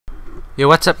Yo,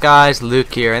 what's up guys,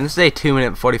 Luke here, and this is a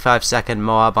 2-minute 45-second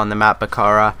MOAB on the map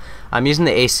Bakaara. I'm using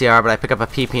the ACR, but I pick up a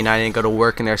PP90 and go to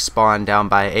work in their spawn down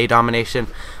by A domination.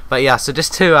 But yeah, so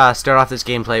just to start off this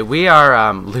gameplay, we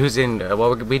are losing,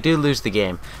 well, we do lose the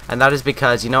game, and that is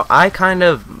because,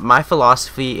 my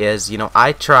philosophy is,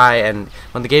 I try, and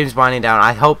when the game's winding down,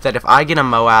 I hope that if I get a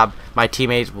MOAB, my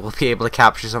teammates will be able to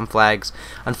capture some flags.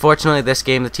 Unfortunately, this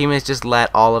game, the teammates just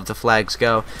let all of the flags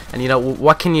go, and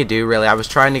what can you do, really? I was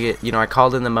trying to get, I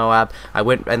called in the MOAB, I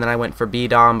went for B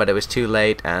dom, but it was too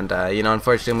late, and,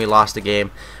 unfortunately, we lost the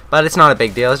game. But it's not a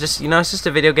big deal. It's just, it's just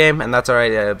a video game, and that's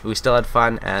alright. We still had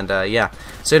fun, and yeah.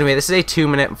 So anyway, this is a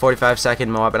 2-minute and 45-second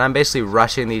MOAB, and I'm basically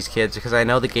rushing these kids because I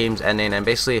know the game's ending. And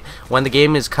basically, when the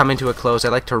game is coming to a close, I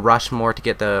like to rush more to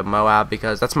get the MOAB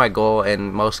because that's my goal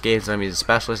in most games. When I'm a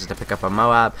specialist, is to pick up a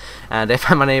MOAB, and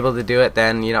if I'm unable to do it,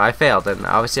 then I failed. And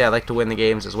obviously, I like to win the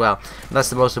games as well. And that's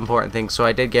the most important thing. So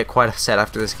I did get quite upset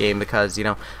after this game because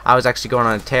I was actually going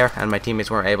on a tear, and my teammates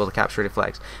weren't able to capture any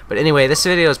flags. But anyway, this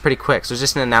video is pretty quick, so it's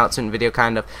just an announcement video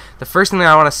kind of. The first thing that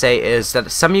I want to say is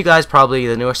that some of you guys, probably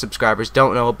the newer subscribers,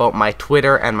 don't know about my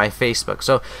Twitter and my Facebook.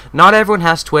 So not everyone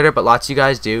has Twitter, but lots of you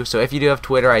guys do. So if you do have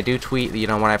Twitter, I do tweet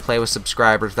when I play with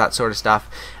subscribers, that sort of stuff,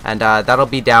 and that'll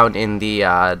be down in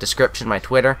the description, my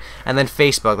Twitter. And then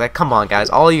Facebook, like, come on guys,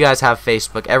 all you guys have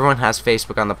Facebook. Everyone has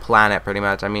Facebook on the planet pretty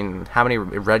much. I mean, how many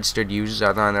registered users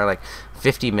are there on there? Like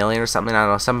 50 million or something. I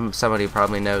don't know. Somebody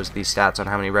probably knows these stats on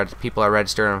how many people are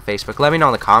registered on Facebook. Let me know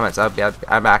in the comments.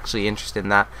 I'm actually interested in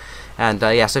that. And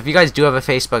yeah, so if you guys do have a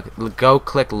Facebook, go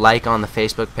click like on the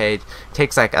Facebook page. It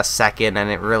takes like a second, and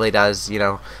it really does,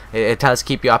 it does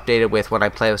keep you updated with when I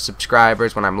play with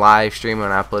subscribers, when I'm live streaming,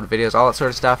 when I upload videos, all that sort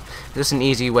of stuff. Just an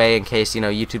easy way in case,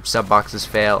 YouTube sub boxes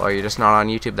fail or you're just not on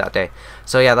YouTube that day.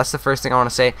 So yeah, that's the first thing I want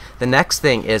to say. The next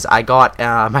thing is I got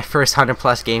my first 100+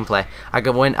 gameplay. I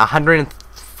could win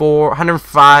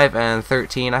 105 and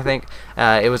 13, I think.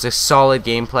 It was a solid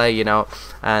gameplay,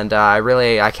 and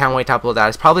I can't wait to upload that.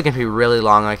 It's probably going to be really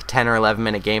long, like 10 or 11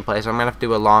 minute gameplay, so I'm going to have to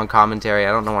do a long commentary.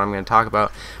 I don't know what I'm going to talk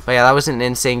about, but yeah, that was an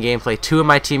insane gameplay. Two of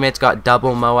my teammates got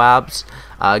double MOABs.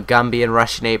 Gumby and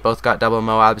Russian8 both got double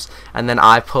MOABs, and then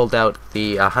I pulled out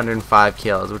the 105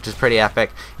 kills, which is pretty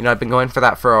epic. I've been going for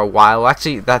that for a while.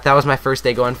 Actually, that was my first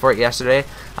day going for it yesterday.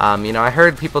 I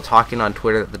heard people talking on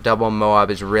Twitter that the double MOAB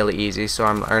is really easy, so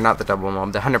or not the double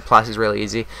MOAB, the 100+ is really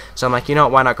easy. So I'm like,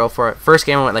 why not go for it? First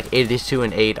game I went like 82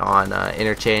 and 8 on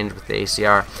interchange with the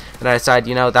ACR, and I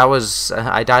decided, that was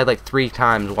I died like 3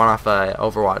 times, one off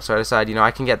Overwatch. So I decided,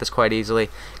 I can get this quite easily.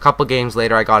 A couple games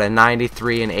later, I got a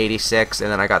 93 and 86,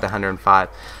 and then I got the 105.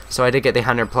 So I did get the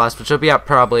 100+, which will be up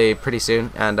probably pretty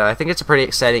soon, and I think it's a pretty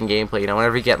exciting gameplay.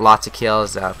 Whenever you get lots of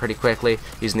kills pretty quickly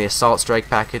using the Assault Strike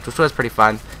package, which was pretty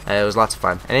fun. It was lots of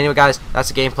fun. And anyway, guys, that's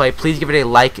the gameplay. Please give it a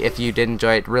like if you did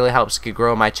enjoy it. It really helps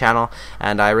grow my channel,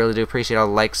 and I really do appreciate all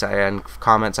the likes and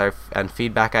comments and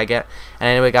feedback I get. And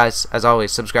anyway, guys, as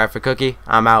always, subscribe for Cookie.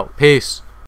 I'm out. Peace.